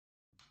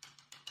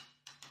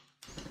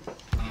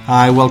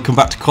Hi, welcome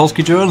back to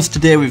Kolsky Drones.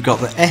 Today we've got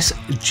the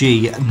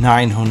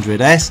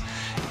SG900-S,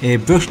 a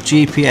brushed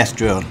GPS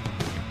drone.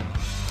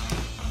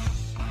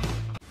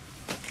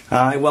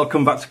 Hi,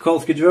 welcome back to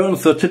Kolsky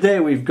Drones. So today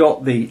we've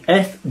got the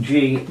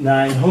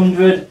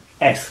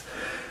SG900-S.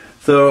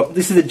 So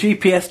this is a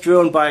GPS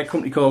drone by a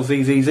company called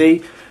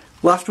ZZZ.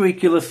 Last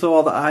week you'll have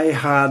saw that I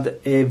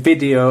had a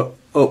video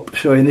up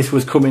showing this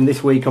was coming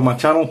this week on my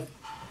channel.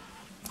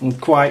 I'm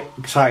quite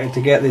excited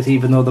to get this,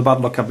 even though the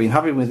bad luck I've been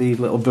having with these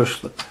little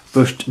brushed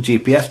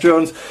GPS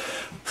drones.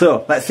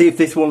 So let's see if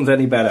this one's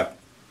any better.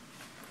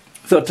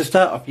 So to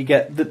start off, you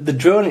get the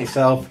drone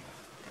itself,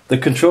 the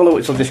controller,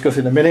 which I'll discuss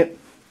in a minute,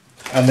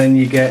 and then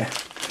you get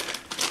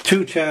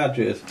two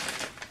chargers.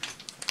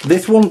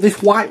 This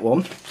white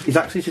one is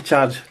actually to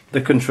charge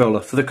the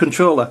controller. So the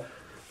controller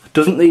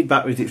doesn't need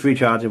batteries, it's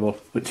rechargeable,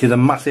 which is a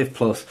massive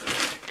plus.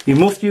 You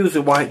must use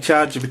the white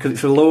charger because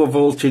it's a lower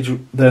voltage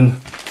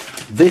than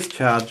this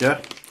charger,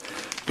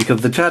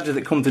 because the charger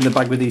that comes in the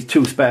bag with these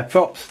two spare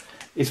props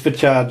is for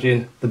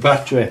charging the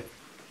battery.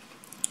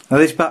 Now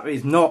this battery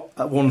is not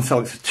a 1 cell,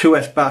 it's a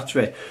 2S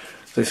battery,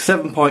 so it's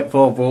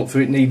 7.4 volts, so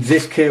it needs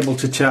this cable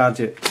to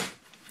charge it.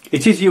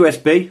 It is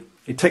USB,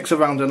 it takes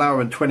around an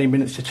hour and 20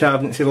 minutes to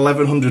charge, and it's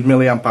 1100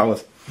 milliamp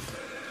hours.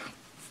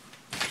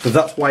 So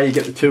that's why you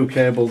get the two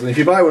cables, and if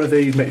you buy one of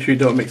these, make sure you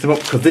don't mix them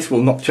up, because this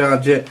will not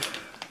charge it.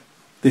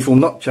 This will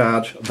not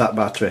charge that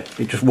battery,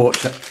 it just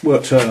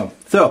won't turn on.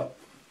 So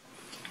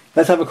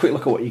let's have a quick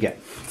look at what you get.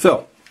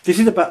 So this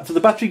is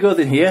the battery goes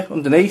in here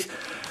underneath.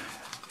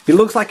 It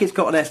looks like it's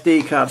got an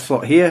SD card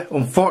slot here.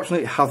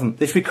 Unfortunately it hasn't.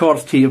 This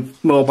records to your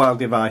mobile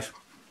device.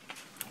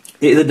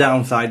 It is a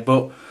downside,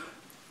 but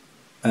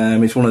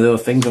it's one of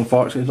those things.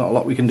 Unfortunately there's not a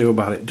lot we can do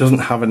about it. It doesn't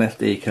have an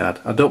SD card.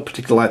 I don't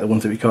particularly like the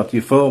ones that record to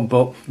your phone,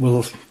 but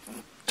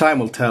time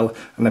will tell,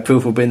 and the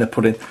proof will be in the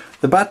pudding.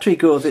 The battery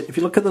goes in, if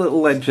you look at the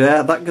little ledge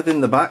there, that goes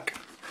in the back,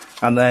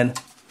 and then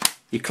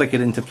you click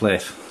it into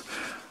place.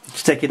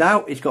 To take it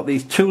out, it's got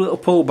these two little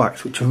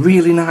pullbacks, which are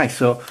really nice,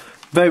 so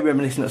very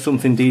reminiscent of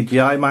something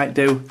DJI might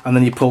do, and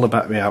then you pull the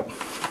battery out.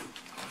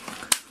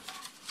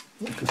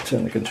 Just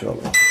turn the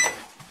controller off.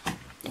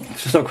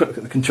 Let's just have a quick look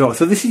at the controller.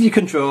 So this is your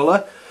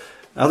controller.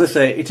 As I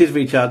say, it is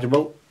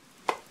rechargeable,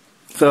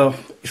 so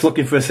it's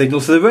looking for a signal.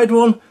 So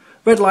the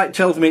red light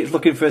tells me it's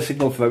looking for a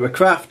signal for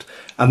aircraft,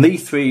 and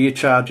these three are your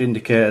charge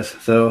indicators,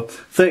 so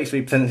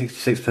 33%,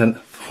 66%,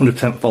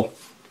 100% full.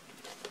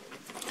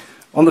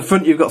 On the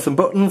front you've got some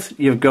buttons.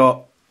 You've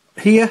got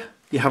here,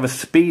 you have a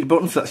speed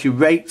button, so that's your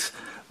rates.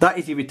 That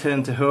is your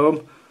return to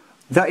home.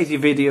 That is your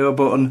video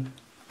button,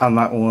 and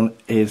that one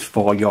is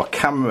for your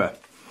camera.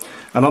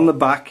 And on the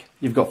back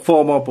you've got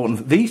four more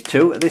buttons. These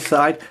two at this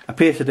side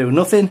appear to do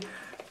nothing.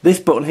 This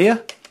button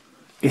here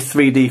is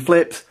 3D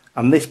flips,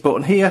 and this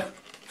button here,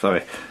 sorry,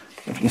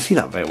 if you can see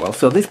that very well.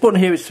 So this button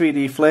here is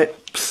 3D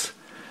flips,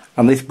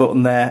 and this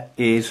button there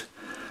is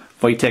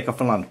for your take off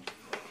and land.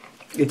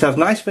 It has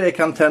nice fake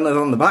antennas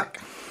on the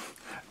back.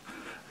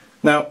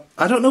 Now,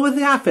 I don't know whether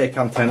they are fake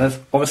antennas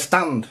or a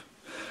stand.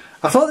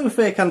 I thought they were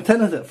fake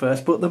antennas at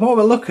first, but the more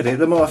I look at it,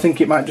 the more I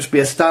think it might just be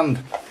a stand.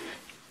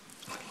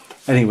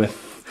 Anyway,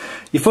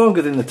 your phone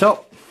goes in the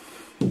top,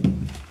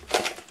 and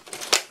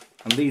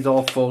these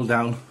all fold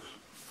down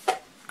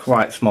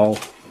quite small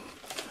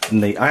and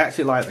neat. I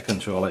actually like the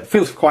controller. It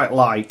feels quite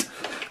light.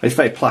 It's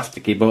very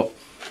plasticky, but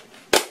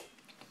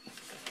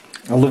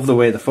I love the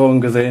way the phone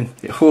goes in.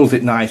 It holds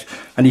it nice,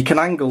 and you can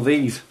angle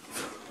these,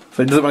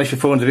 so it doesn't matter if your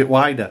phone's a bit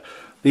wider.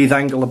 These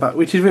angle the back,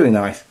 which is really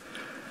nice.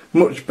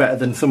 Much better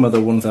than some of the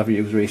ones I've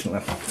used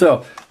recently.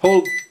 So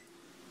hold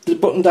the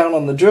button down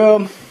on the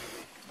drone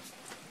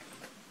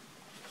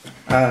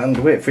and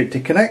wait for it to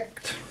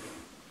connect.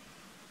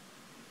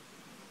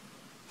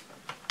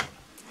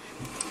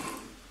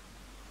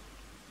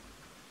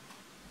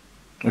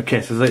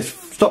 Okay, so it's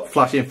stopped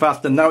flashing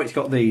fast, and now it's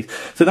got these.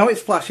 So now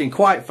it's flashing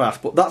quite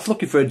fast, but that's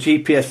looking for a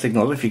GPS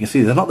signal. If you can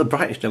see, they're not the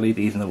brightest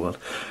LEDs in the world.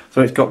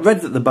 So it's got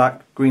reds at the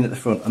back, green at the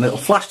front, and it'll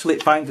flash till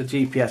it finds a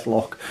GPS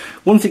lock.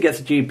 Once it gets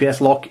a GPS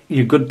lock,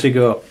 you're good to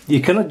go.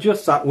 You can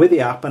adjust that with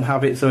the app and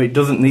have it so it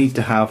doesn't need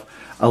to have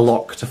a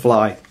lock to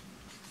fly.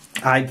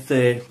 I'd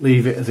say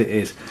leave it as it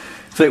is.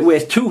 So it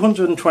weighs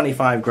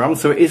 225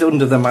 grams, so it is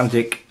under the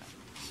magic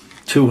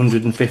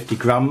 250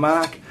 gram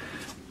mark.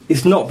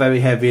 It's not very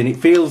heavy, and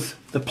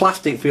the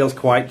plastic feels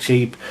quite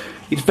cheap.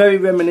 It's very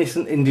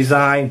reminiscent in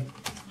design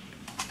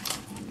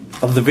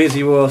of the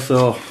Visuo,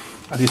 so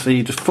as you see,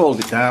 you just fold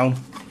it down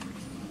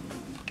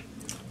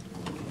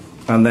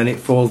and then it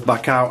folds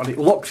back out, and it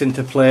locks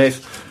into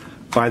place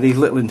by these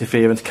little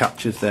interference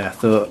captures there.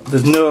 So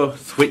there's no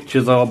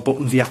switches or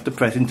buttons you have to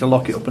press in to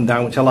lock it up and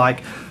down, which I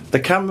like. The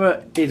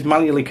camera is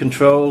manually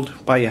controlled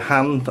by your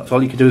hand. That's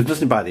all you can do, is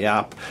nothing by the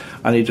app,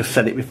 and you just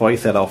set it before you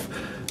set off.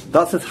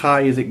 That's as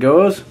high as it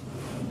goes,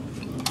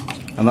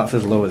 and that's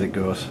as low as it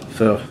goes.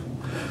 So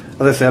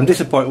as I say, I'm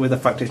disappointed with the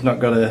fact it's not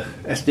got a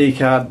SD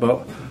card, but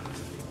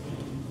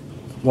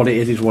what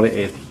it is what it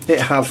is.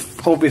 It has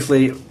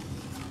obviously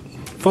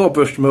 4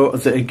 brushed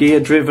motors that are gear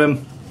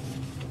driven.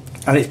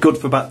 and it's good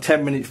for about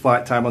 10 minutes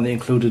flight time on the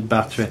included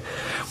battery,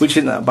 which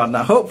isn't that bad.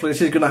 Now hopefully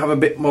this is going to have a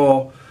bit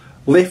more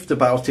lift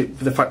about it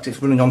for the fact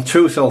it's running on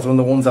 2 cells, and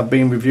the ones I've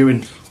been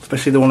reviewing,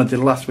 especially the one I did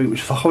last week,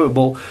 which was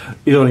horrible,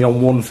 is only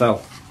on 1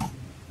 cell.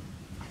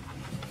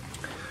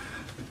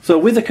 So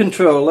with the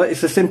controller,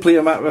 it's simply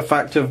a matter of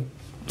fact of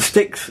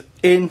sticks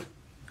in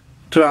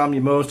to arm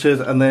your motors,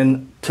 and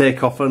then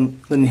take off,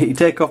 and then you hit your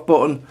take off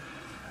button,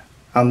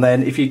 and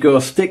then if you go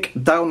stick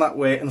down that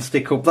way and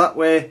stick up that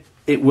way,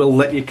 it will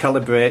let you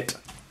calibrate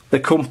the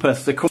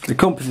compass. The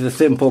compass is a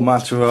simple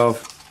matter of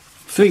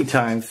 3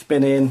 times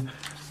spinning,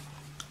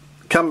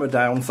 camera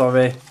down,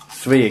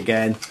 3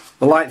 again.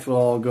 The lights will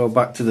all go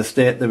back to the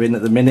state they're in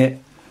at the minute,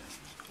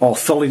 or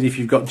solid if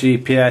you've got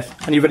GPS,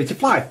 and you're ready to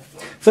fly.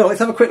 So let's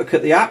have a quick look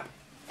at the app.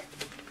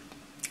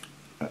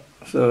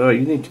 So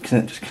you need to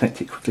just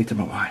connect it quickly to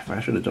my Wi-Fi. I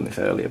should have done this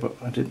earlier, but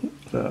I didn't.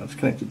 So let's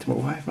connect it to my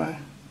Wi-Fi.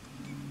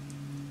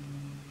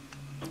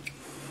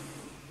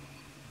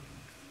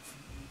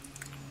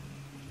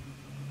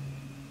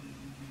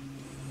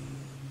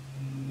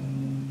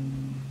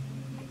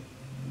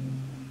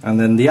 And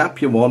then the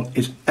app you want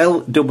is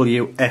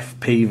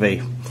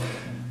LWFPV.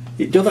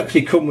 It does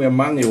actually come with a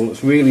manual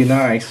that's really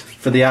nice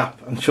for the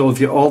app and shows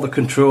you all the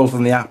controls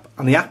on the app.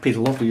 And the app is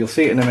lovely, you'll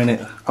see it in a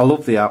minute. I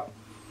love the app.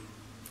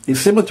 It's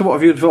similar to what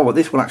I've used before, but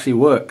this one actually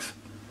works.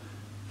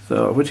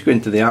 So we'll just go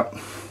into the app,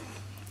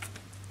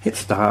 hit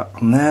start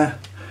on there,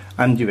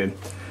 and you're in.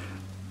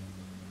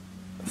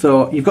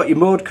 So you've got your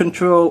mode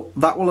control,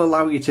 that will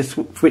allow you to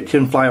switch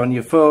and fly on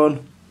your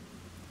phone.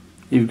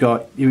 You've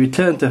got your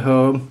return to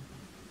home,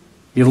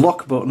 your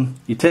lock button,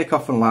 your take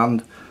off and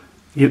land,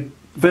 your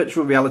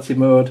virtual reality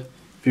mode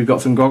if you've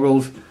got some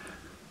goggles,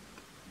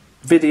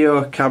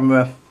 video,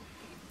 camera,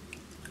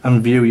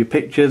 and view your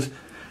pictures,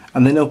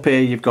 and then up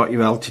here you've got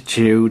your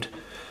altitude,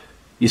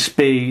 your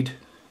speed,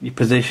 your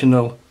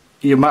positional,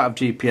 your amount of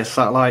GPS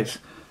satellites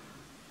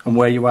and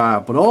where you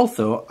are, but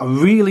also a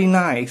really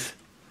nice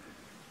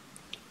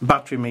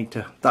battery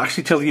meter that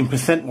actually tells you in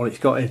percent what it's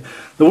got in.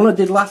 The one I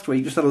did last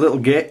week just had a little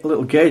gauge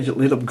that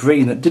lit up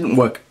green that didn't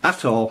work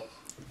at all.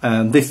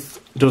 This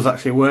does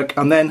actually work,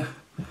 and then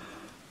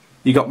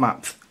you got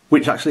maps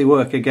which actually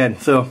work again.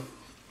 So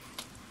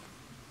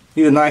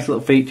these are nice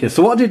little features.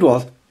 So what I did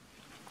was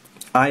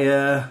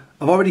I've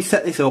already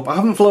set this up. I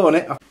haven't flown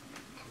it,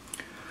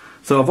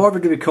 so I've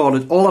already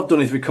recorded. All I've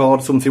done is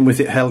record something with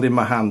it held in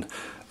my hand.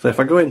 So if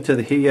I go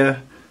into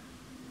here,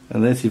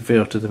 and there's your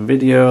photos and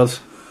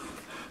videos,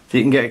 so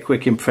you can get a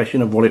quick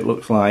impression of what it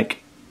looks like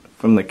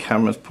from the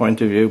camera's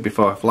point of view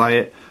before I fly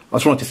it. I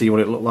just wanted to see what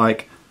it looked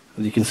like.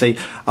 As you can see,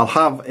 I'll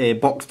have a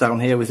box down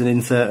here with an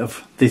insert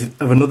of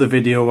another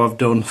video I've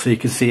done, so you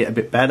can see it a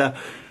bit better.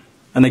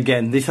 And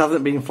again, this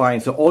hasn't been flying,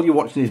 so all you're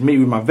watching is me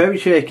with my very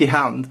shaky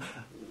hand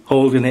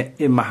holding it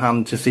in my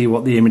hand to see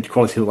what the image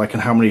quality looks like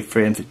and how many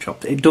frames it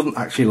dropped. It doesn't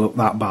actually look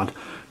that bad.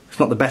 It's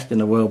not the best in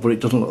the world, but it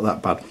doesn't look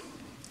that bad.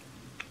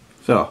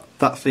 So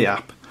that's the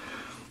app.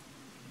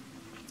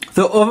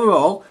 So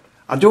overall,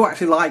 I do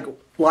actually like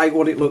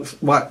what it looks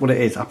like, what it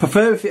is. I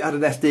prefer if it had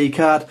an SD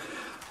card.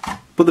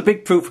 But the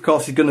big proof, of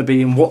course, is going to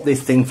be in what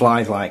this thing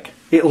flies like.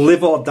 It'll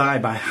live or die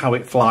by how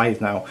it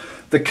flies now.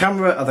 The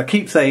camera, as I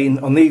keep saying,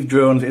 on these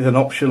drones is an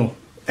optional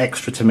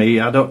extra to me.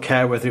 I don't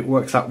care whether it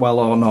works that well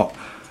or not.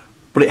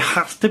 But it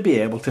has to be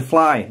able to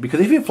fly.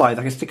 Because if it flies,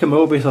 I can stick a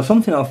Mobius or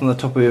something else on the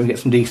top of it and get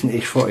some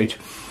decent-ish footage.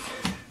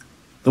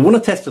 The one I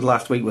tested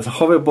last week was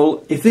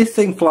horrible. If this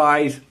thing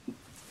flies,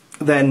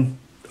 then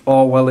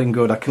all well and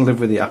good. I can live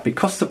with the app. It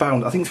costs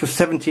about, I think it's for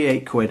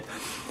 78 quid.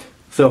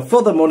 So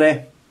for the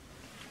money,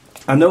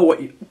 I know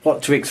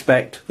what to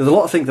expect. There's a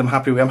lot of things I'm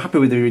happy with. I'm happy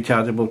with the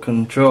rechargeable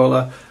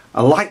controller.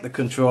 I like the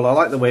controller. I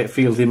like the way it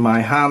feels in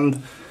my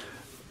hand.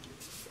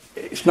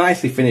 It's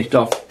nicely finished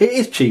off. It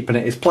is cheap and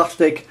it is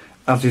plastic,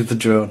 as is the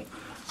drone.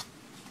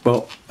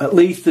 But at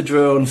least the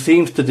drone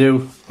seems to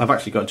do... I've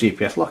actually got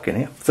GPS lock in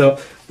here. So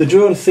the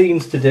drone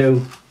seems to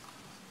do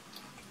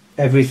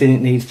everything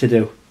it needs to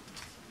do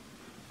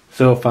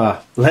so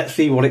far. Let's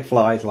see what it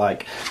flies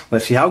like.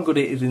 Let's see how good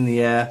it is in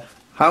the air,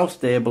 how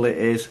stable it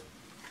is,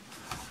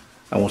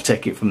 and we'll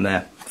take it from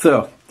there.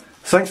 So,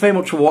 thanks very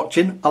much for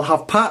watching. I'll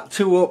have part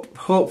 2 up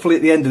hopefully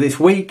at the end of this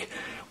week,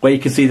 where you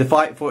can see the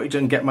flight footage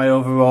and get my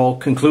overall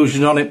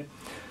conclusion on it.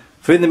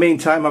 So in the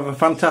meantime, have a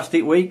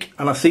fantastic week,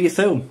 and I'll see you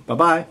soon. Bye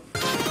bye.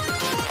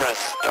 Press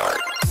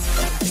start.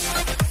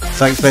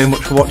 Thanks very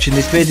much for watching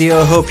this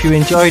video. Hope you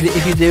enjoyed it.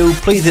 If you do,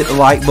 please hit the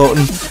like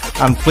button,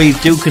 and please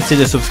do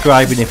consider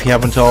subscribing if you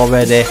haven't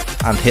already,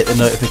 and hit the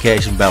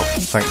notification bell.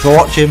 Thanks for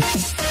watching.